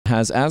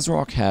has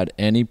ASRock had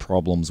any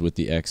problems with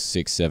the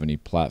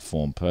X670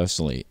 platform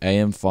personally,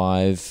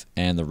 AM5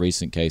 and the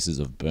recent cases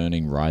of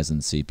burning Ryzen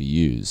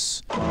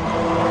CPUs?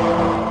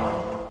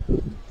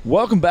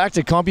 Welcome back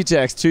to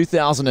Computex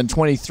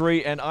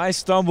 2023, and I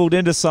stumbled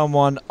into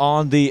someone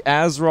on the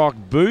ASRock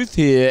booth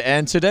here,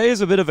 and today is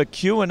a bit of a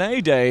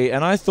Q&A day,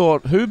 and I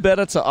thought who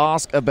better to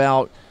ask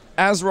about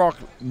ASRock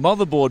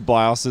motherboard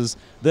BIOSes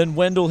than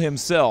Wendell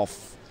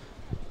himself.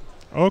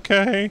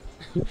 Okay.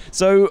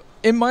 So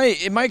in my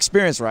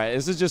experience, right,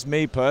 this is just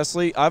me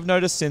personally, I've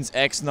noticed since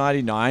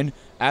X99,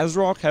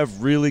 ASRock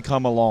have really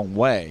come a long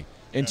way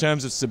in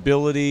terms of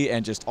stability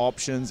and just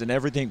options and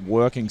everything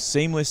working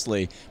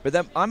seamlessly. But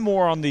then I'm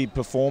more on the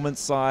performance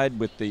side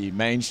with the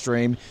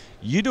mainstream.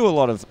 You do a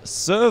lot of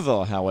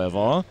server,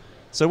 however.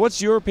 So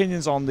what's your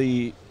opinions on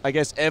the, I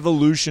guess,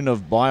 evolution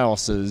of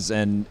BIOSes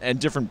and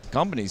different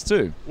companies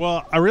too?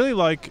 Well, I really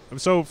like,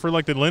 so for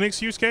like the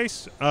Linux use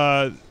case,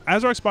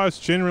 ASRock's BIOS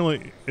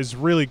generally is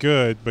really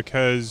good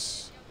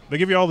because they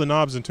give you all the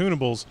knobs and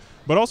tunables,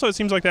 but also it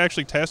seems like they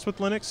actually test with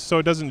Linux, so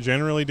it doesn't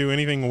generally do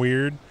anything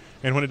weird.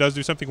 And when it does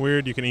do something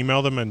weird, you can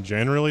email them and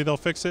generally they'll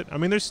fix it. I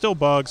mean, there's still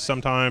bugs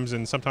sometimes,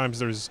 and sometimes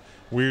there's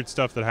weird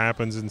stuff that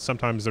happens, and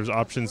sometimes there's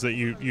options that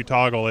you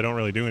toggle, they don't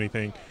really do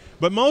anything.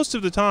 But most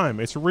of the time,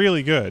 it's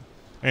really good.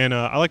 And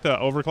I like the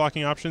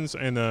overclocking options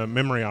and the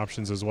memory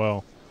options as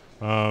well.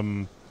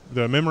 The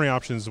memory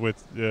options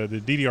with the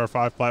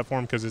DDR5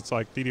 platform, because it's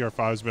like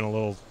DDR5 has been a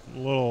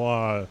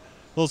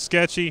little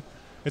sketchy.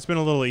 It's been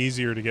a little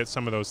easier to get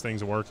some of those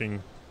things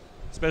working.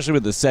 Especially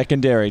with the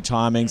secondary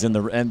timings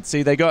and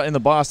see, they got in the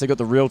BIOS, they got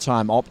the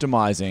real-time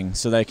optimizing,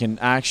 so they can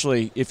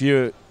actually, if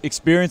you're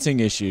experiencing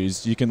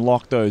issues, you can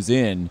lock those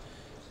in,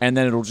 and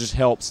then it'll just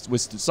help.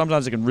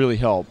 Sometimes it can really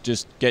help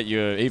just get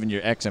even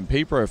your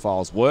XMP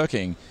profiles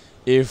working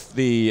if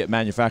the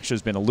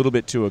manufacturer's been a little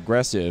bit too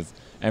aggressive,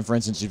 and for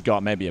instance, you've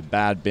got maybe a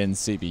bad bin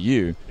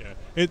CPU.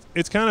 Yeah,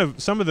 it's kind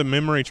of, some of the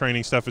memory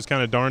training stuff is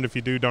kind of darned if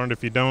you do, darned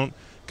if you don't,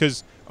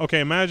 because okay,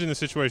 imagine the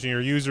situation, you're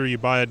a user, you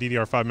buy a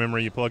DDR5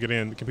 memory, you plug it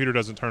in, the computer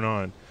doesn't turn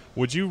on.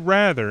 Would you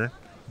rather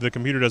the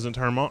computer doesn't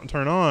turn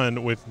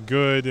on with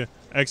good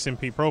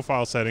XMP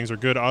profile settings or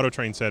good auto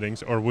train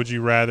settings, or would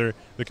you rather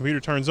the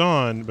computer turns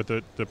on but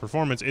the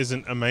performance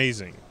isn't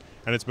amazing?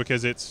 And it's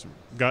because it's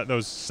got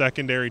those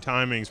secondary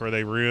timings where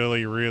they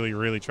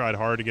really tried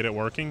hard to get it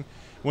working,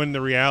 when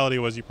the reality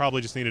was you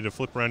probably just needed to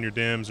flip around your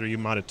DIMMs, or you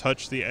might have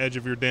touched the edge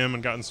of your DIMM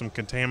and gotten some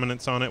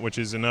contaminants on it, which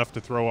is enough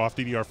to throw off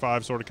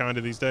DDR5 sort of kind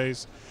of these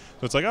days.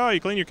 So it's like, oh, you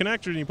clean your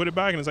connector and you put it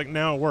back, and it's like,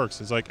 now it works.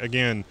 It's like,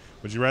 again,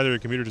 would you rather your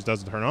computer just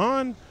doesn't turn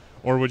on,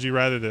 or would you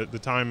rather the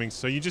timings?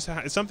 So you just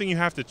it's something you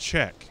have to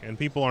check, and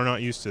people are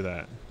not used to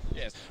that.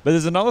 Yes. But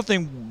there's another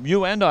thing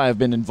you and I have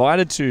been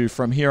invited to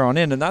from here on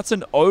in, and that's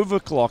an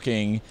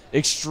overclocking,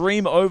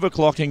 extreme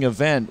overclocking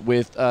event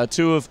with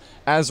two of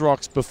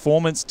ASRock's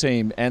performance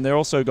team, and they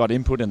also got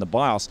input in the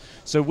BIOS.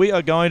 So we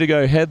are going to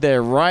go head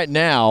there right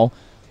now,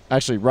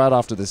 actually right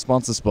after the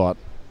sponsor spot.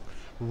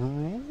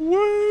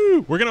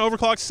 Woo! We're going to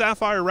overclock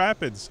Sapphire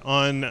Rapids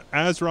on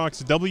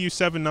ASRock's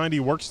W5-2465X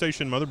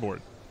workstation motherboard.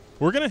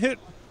 We're going to hit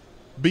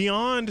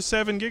beyond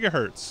 7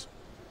 gigahertz.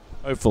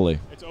 Hopefully.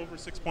 It's over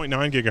 6.9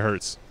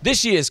 gigahertz.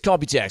 This year's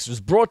Computex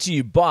was brought to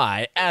you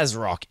by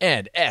ASRock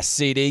and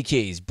SCD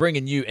Keys,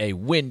 bringing you a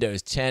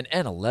Windows 10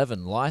 and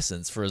 11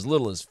 license for as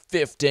little as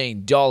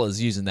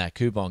 $15 using that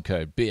coupon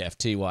code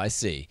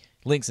BFTYC.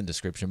 Links in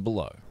description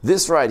below.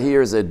 This right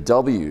here is a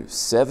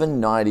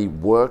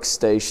W790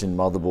 workstation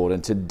motherboard,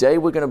 and today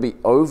we're going to be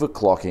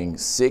overclocking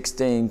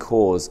 16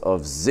 cores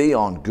of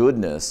Xeon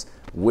goodness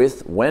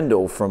with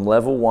Wendell from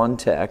Level 1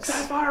 Techs.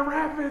 Sapphire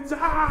Rapids!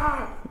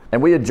 Ah!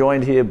 And we are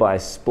joined here by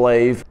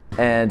Splave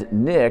and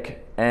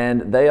Nick,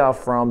 and they are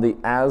from the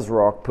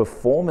ASRock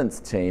Performance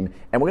Team.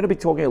 And we're going to be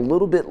talking a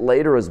little bit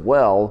later as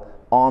well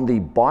on the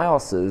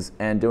BIOSes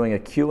and doing a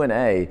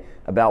Q&A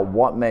about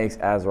what makes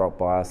ASRock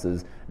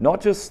BIOSes not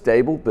just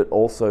stable, but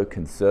also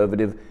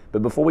conservative.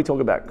 But before we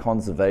talk about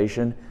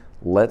conservation,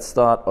 let's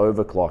start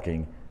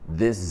overclocking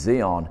this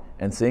Xeon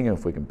and seeing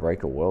if we can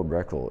break a world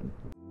record.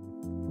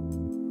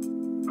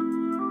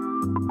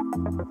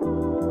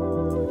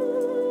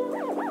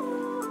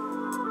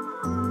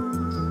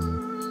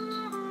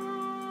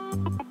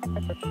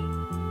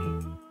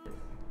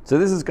 So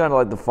this is kind of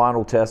like the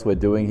final test we're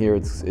doing here.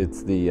 It's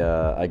the,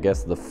 I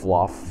guess, the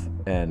fluff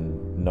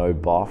and no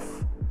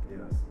buff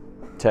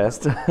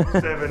test. 7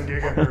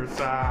 gigahertz.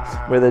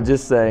 Ah. Where they're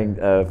just saying,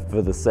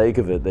 for the sake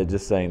of it, they're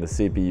just saying the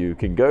CPU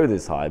can go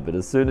this high, but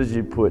as soon as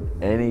you put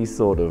any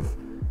sort of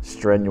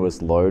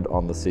strenuous load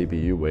on the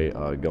CPU, we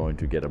are going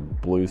to get a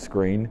blue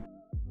screen.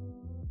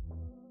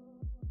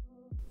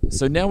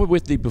 So now we're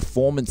with the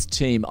performance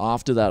team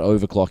after that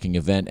overclocking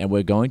event, and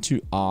we're going to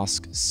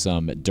ask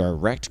some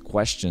direct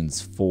questions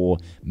for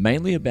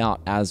mainly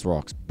about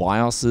ASRock's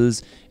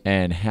BIOSes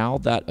and how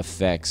that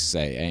affects,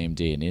 say,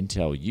 AMD and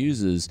Intel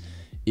users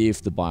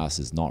if the BIOS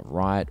is not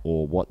right,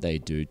 or what they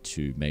do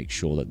to make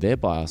sure that their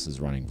BIOS is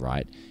running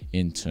right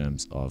in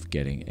terms of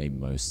getting a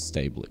most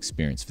stable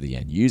experience for the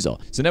end user.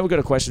 So now we've got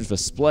a question for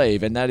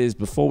Splave, and that is,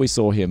 before we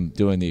saw him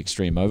doing the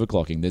extreme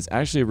overclocking, there's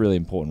actually a really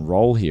important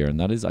role here, and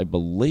that is, I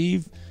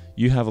believe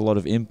you have a lot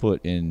of input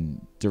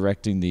in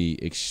directing the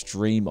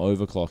extreme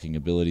overclocking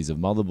abilities of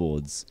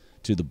motherboards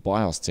to the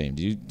BIOS team.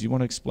 Do you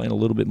want to explain a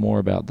little bit more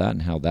about that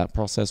and how that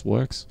process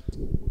works?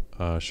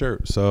 Sure.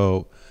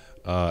 So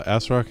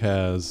ASRock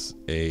has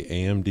a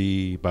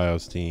AMD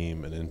BIOS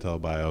team, an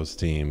Intel BIOS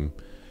team,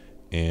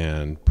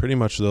 and pretty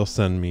much they'll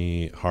send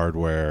me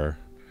hardware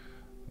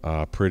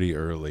pretty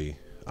early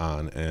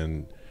on,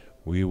 and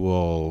we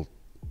will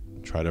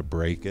try to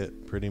break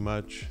it pretty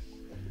much.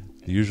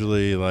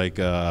 Usually like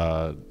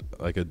a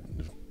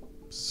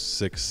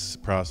 6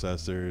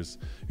 processors.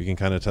 You can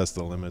kind of test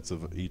the limits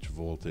of each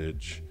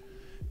voltage,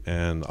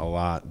 and a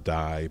lot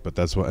die, but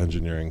that's what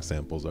engineering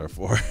samples are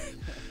for.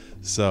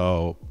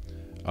 So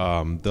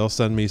they'll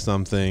send me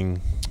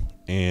something,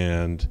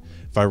 and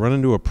if I run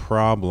into a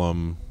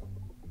problem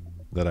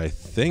that I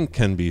think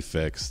can be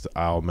fixed,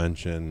 I'll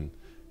mention,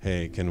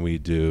 hey, can we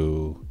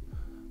do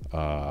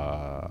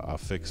a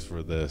fix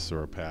for this,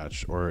 or a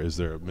patch, or is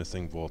there a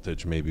missing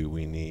voltage maybe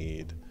we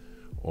need?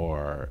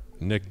 Or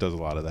Nick does a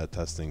lot of that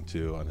testing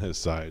too on his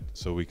side,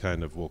 so we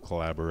kind of will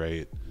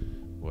collaborate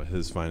what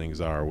his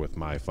findings are with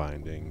my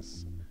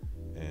findings,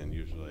 and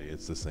usually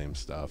it's the same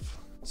stuff.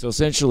 So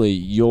essentially,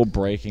 you're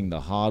breaking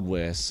the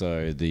hardware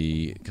so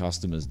the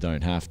customers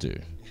don't have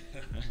to.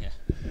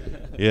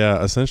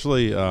 Yeah,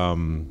 essentially,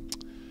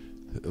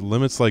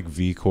 limits like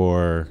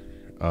vCore,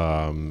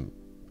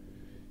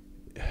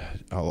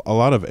 a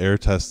lot of air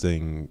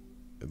testing,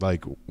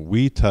 like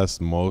we test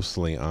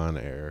mostly on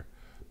air,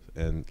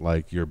 and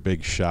like your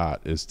big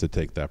shot is to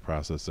take that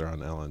processor on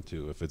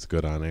LN2 if it's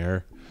good on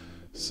air.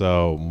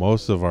 So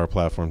most of our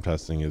platform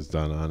testing is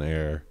done on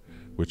air,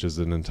 which is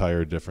an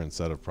entire different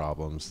set of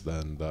problems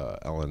than the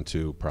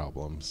LN2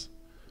 problems.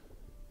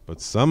 But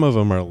some of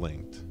them are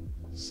linked,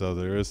 so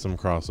there is some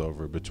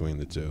crossover between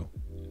the two.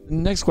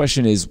 Next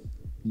question is,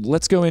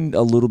 let's go in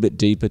a little bit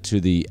deeper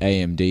to the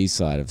AMD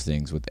side of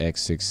things with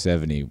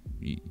X670.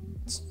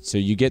 So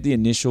you get the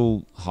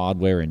initial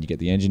hardware and you get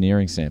the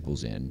engineering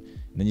samples in,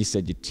 and then you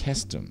said you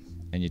test them,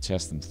 and you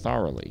test them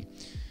thoroughly.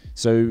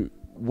 So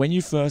when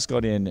you first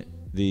got in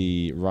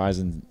the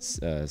Ryzen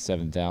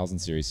 7000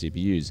 series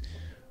CPUs,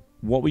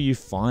 what were you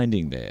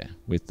finding there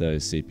with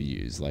those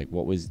CPUs? Like,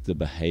 what was the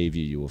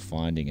behavior you were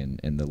finding,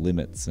 and the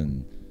limits?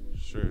 And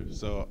Sure.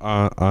 So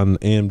on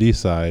AMD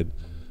side,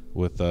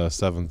 with the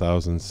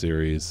 7000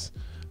 series,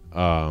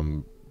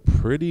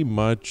 pretty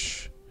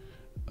much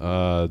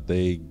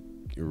they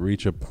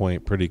reach a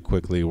point pretty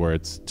quickly where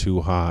it's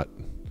too hot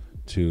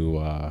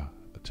to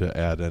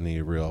add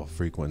any real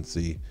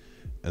frequency,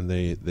 and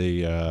they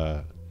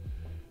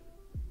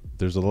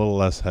there's a little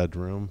less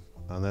headroom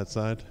on that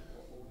side.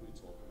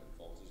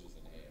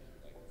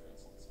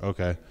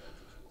 Okay.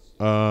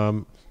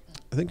 I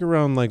think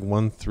around like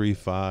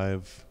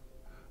 135.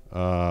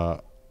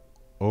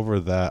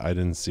 Over that, I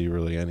didn't see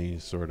really any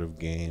sort of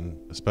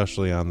gain,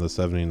 especially on the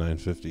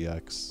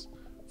 7950X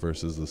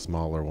versus the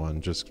smaller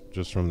one, just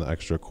from the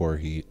extra core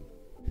heat.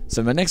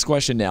 so my next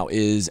question now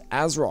is,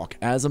 ASRock,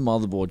 as a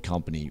motherboard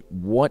company,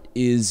 what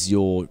is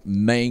your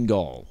main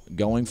goal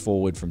going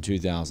forward from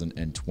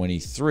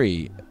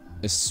 2023,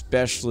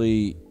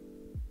 especially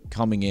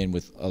coming in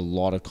with a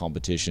lot of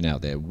competition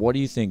out there? What do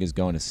you think is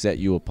going to set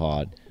you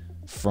apart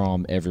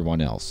from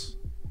everyone else?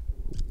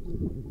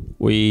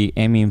 We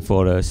aiming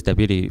for the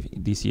stability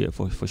this year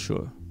for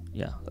sure.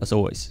 Yeah, as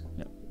always.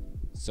 Yeah.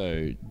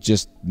 So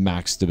just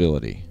max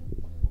stability.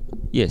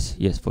 Yes,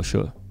 for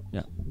sure.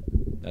 Yeah.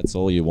 That's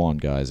all you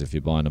want, guys, if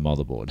you're buying a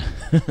motherboard.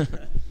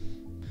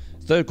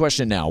 Third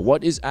question now.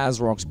 What is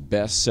ASRock's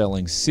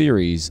best-selling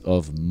series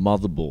of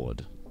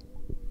motherboard?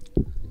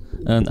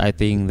 And I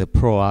think the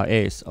Pro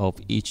RS of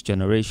each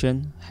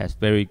generation has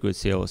very good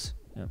sales.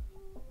 Yeah.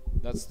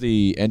 That's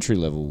the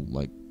entry-level,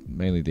 like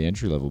mainly the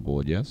entry-level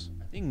board, yes?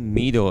 I think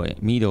middle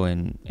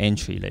and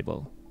entry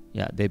level.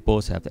 Yeah, they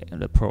both have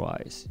the Pro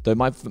RS. Though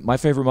my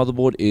favorite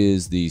motherboard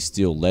is the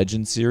Steel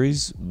Legend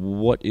series.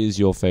 What is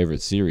your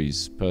favorite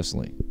series,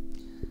 personally?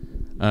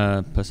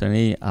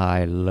 Personally,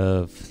 I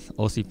love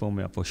OC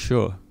Formula for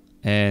sure,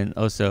 and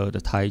also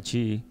the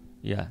Taiji.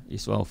 Yeah,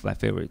 it's one of my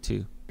favorite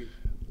too.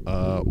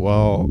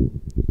 Well,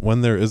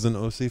 when there is an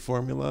OC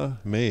formula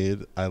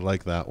made, I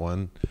like that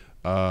one.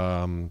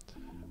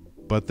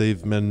 But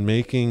they've been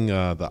making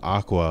the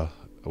Aqua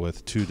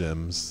with 2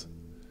 DIMMs,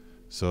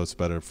 so it's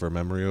better for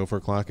memory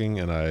overclocking,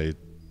 and I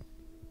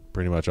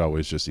pretty much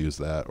always just use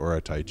that, or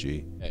a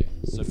Taiji. Okay.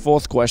 So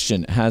fourth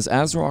question, has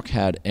ASRock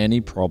had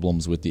any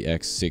problems with the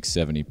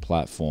X670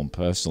 platform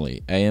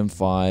personally,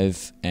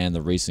 AM5, and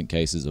the recent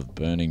cases of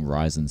burning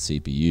Ryzen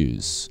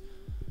CPUs?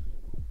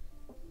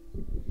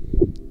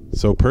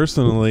 So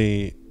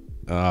personally,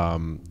 I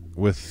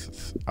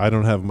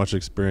don't have much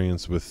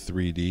experience with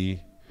 3D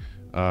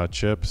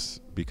chips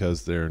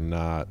because they're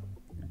not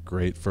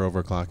great for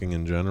overclocking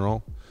in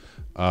general.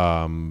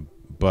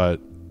 But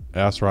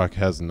ASRock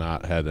has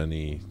not had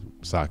any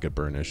socket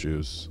burn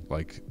issues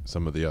like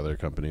some of the other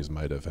companies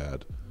might have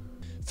had.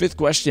 Fifth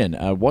question,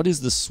 what is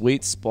the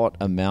sweet spot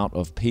amount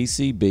of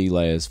PCB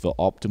layers for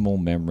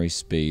optimal memory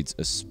speeds,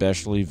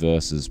 especially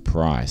versus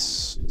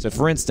price? So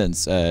for instance,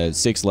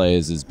 6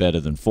 layers is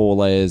better than 4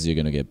 layers. You're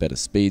going to get better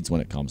speeds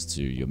when it comes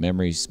to your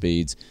memory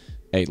speeds.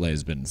 8 layers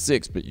is better than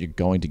 6, but you're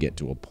going to get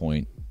to a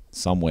point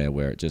somewhere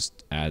where it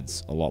just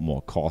adds a lot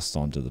more cost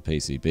onto the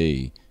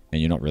PCB and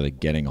you're not really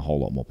getting a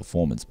whole lot more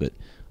performance. But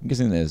I'm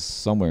guessing there's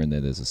somewhere in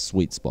there, there's a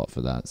sweet spot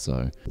for that.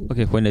 So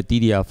okay, when the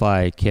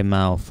DDR5 came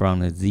out from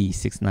the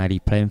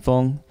Z690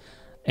 platform,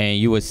 and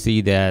you will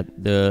see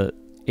that the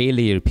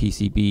 8-layer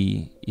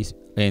PCB is,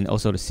 and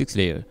also the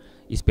 6-layer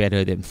is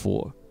better than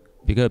 4,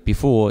 because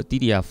before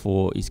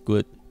DDR4 is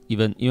good,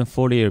 even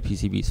 4-layer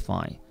PCB is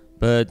fine.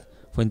 But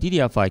when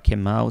DDR5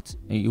 came out,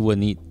 you will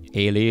need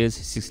 8 layers,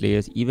 6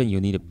 layers, even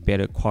you need a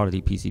better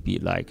quality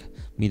PCB like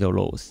middle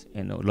lows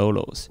and low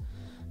lows.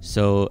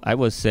 So I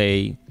would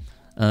say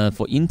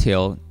for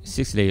Intel,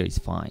 6 layer is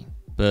fine,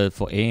 but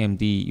for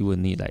AMD, you will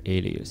need like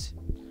 8 layers.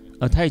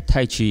 Tai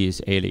Chi is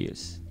 8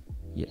 layers,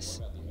 yes.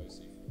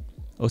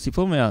 OC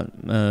formula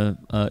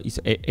is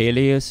 8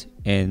 layers,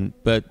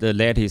 but the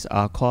latest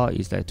R-Core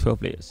is like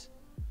 12 layers.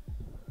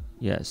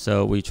 Yeah,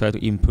 so we try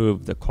to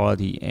improve the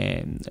quality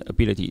and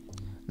ability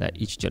like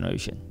each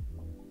generation.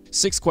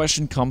 Sixth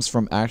question comes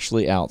from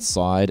actually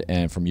outside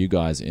and from you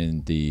guys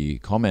in the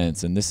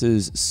comments, and this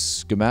is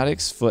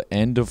schematics for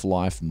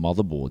end-of-life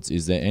motherboards.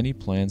 Is there any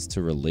plans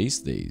to release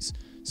these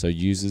so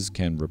users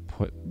can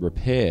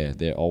repair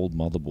their old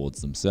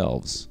motherboards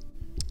themselves?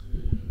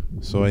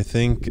 So I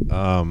think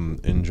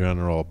in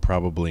general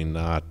probably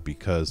not,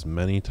 because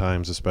many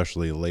times,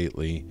 especially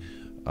lately,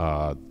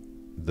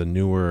 the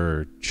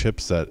newer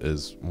chipset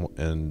is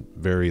and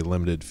very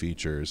limited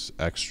features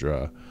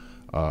extra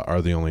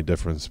are the only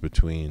difference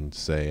between,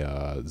 say,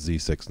 a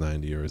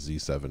Z690 or a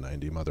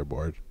Z790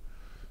 motherboard.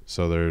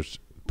 So there's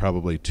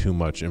probably too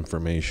much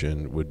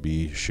information would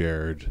be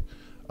shared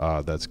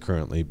that's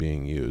currently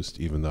being used,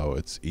 even though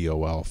it's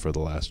EOL for the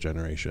last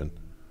generation.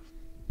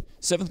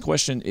 Seventh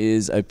question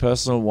is a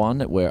personal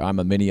one where I'm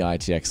a mini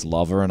ITX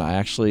lover, and I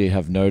actually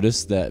have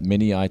noticed that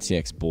mini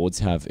ITX boards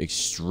have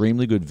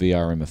extremely good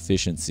VRM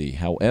efficiency.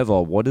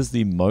 However, what is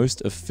the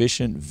most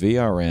efficient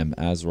VRM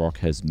ASRock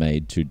has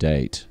made to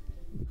date?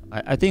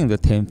 I think the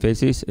 10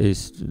 phases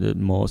is the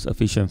most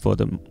efficient for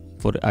the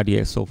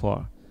IDX so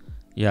far.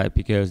 Yeah,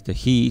 because the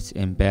heat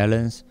and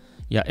balance.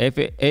 Yeah,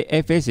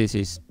 8 phases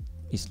is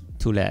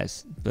too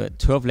less, but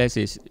 12 less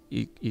is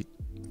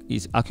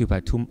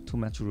occupied too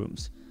much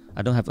rooms.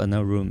 I don't have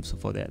enough rooms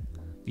for that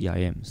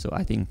VRM, so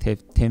I think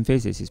 10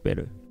 phases is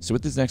better. So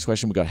with this next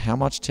question, we got how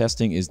much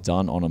testing is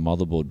done on a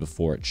motherboard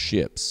before it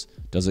ships?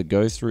 Does it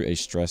go through a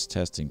stress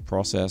testing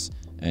process?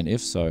 And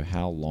if so,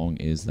 how long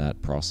is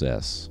that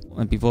process?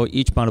 And before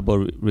each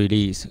motherboard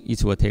release,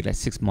 it will take like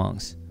 6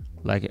 months.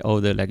 Like all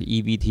the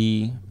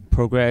EVT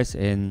progress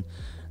and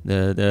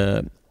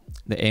the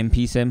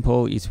MP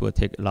sample, it will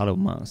take a lot of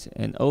months.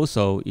 And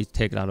also it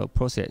takes a lot of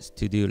process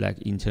to do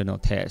like internal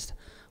test,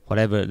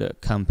 whatever the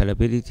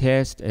compatibility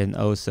test, and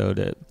also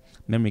the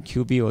memory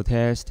QBO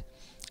test,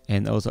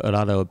 and also a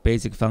lot of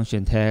basic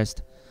function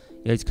test.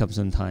 Yeah, it comes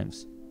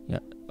sometimes. Yeah,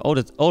 all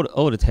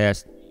the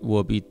tests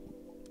will be.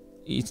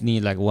 It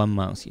need like 1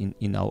 month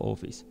in our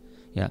office.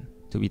 Yeah,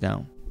 to be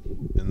done.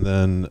 And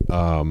then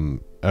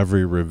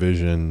every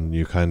revision,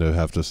 you kind of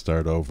have to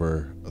start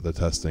over the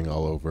testing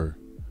all over.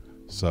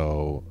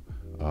 So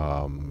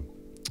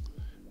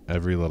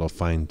every little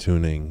fine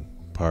tuning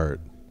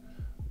part,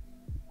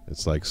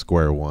 it's like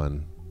square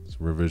one. It's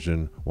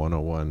revision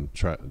 101.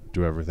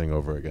 Do everything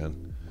over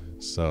again.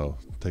 So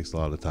it takes a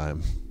lot of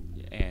time.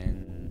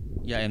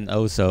 And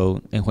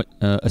also,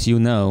 as you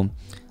know,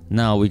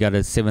 now we got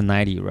a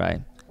 790,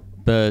 right?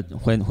 But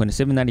when the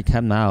 790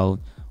 came out,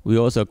 we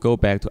also go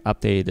back to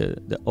update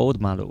the old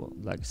model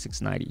like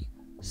 690.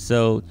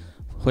 So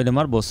when the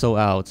motherboard sold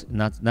out,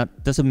 not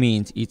doesn't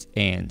mean it's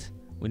end.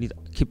 We need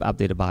to keep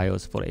updated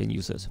BIOS for the end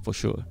users for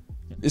sure.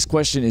 This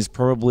question is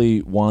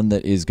probably one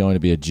that is going to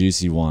be a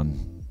juicy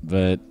one,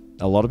 but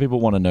a lot of people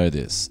want to know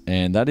this,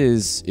 and that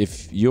is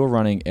if you're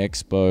running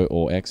EXPO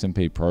or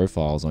XMP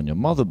profiles on your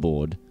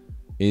motherboard,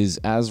 is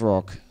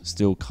ASRock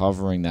still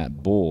covering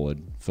that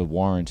board for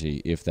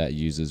warranty if that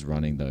user's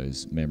running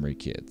those memory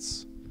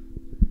kits?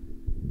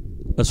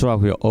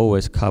 ASRock will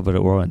always cover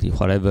the warranty,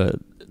 whatever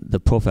the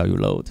profile you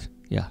load.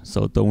 Yeah,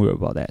 so don't worry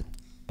about that.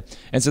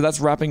 And so that's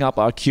wrapping up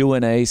our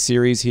Q&A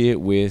series here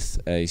with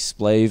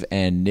Splave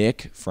and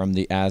Nick from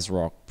the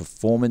ASRock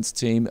Performance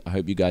Team. I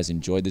hope you guys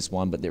enjoyed this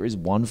one, but there is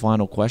one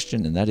final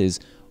question, and that is,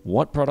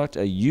 what product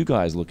are you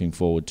guys looking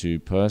forward to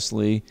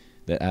personally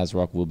that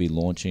ASRock will be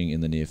launching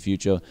in the near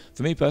future?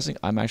 For me personally,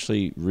 I'm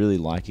actually really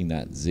liking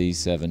that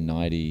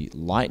Z790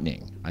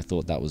 Lightning. I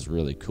thought that was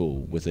really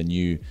cool with a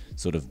new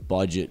sort of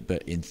budget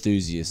but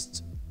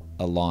enthusiast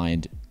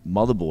aligned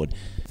motherboard.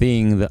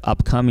 Being the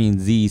upcoming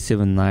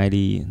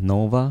Z790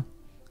 Nova,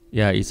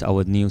 yeah, it's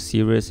our new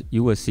series.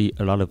 You will see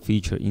a lot of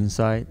feature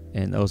inside,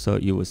 and also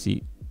you will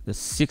see the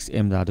 6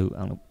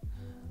 MW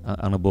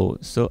on the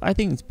board. So I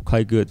think it's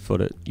quite good for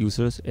the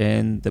users,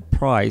 and the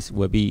price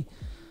will be,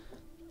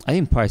 I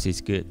think price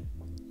is good.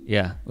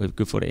 Yeah, it's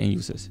good for the end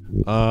users.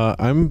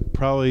 I'm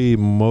probably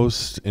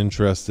most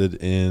interested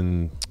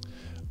in,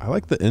 I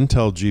like the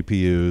Intel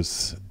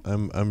GPUs.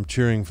 I'm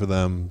cheering for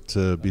them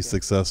to be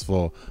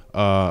successful.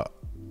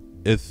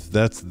 If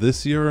that's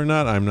this year or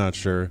not, I'm not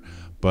sure.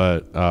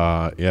 But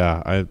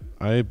yeah,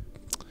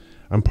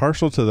 I'm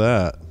partial to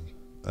that.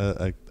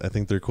 I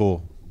think they're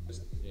cool.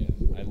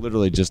 I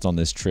literally just on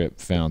this trip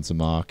found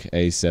some ARC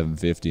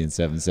A750 and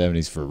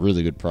 770s for a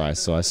really good price,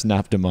 so I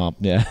snapped them up.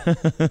 Yeah.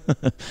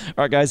 All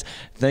right, guys,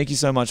 thank you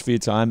so much for your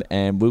time,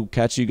 and we'll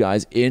catch you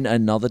guys in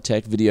another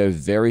tech video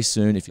very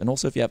soon. And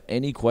also, if you have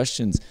any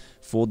questions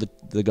for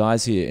the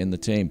guys here in the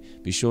team,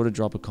 be sure to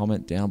drop a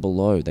comment down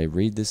below. They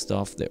read this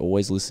stuff. They're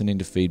always listening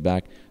to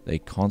feedback. They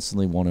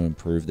constantly want to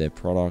improve their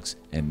products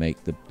and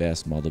make the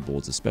best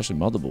motherboards, especially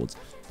motherboards,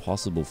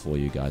 possible for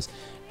you guys.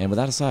 And with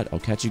that aside, I'll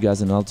catch you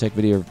guys in another tech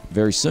video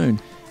very soon.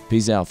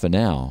 Peace out for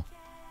now.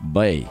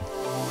 Bye.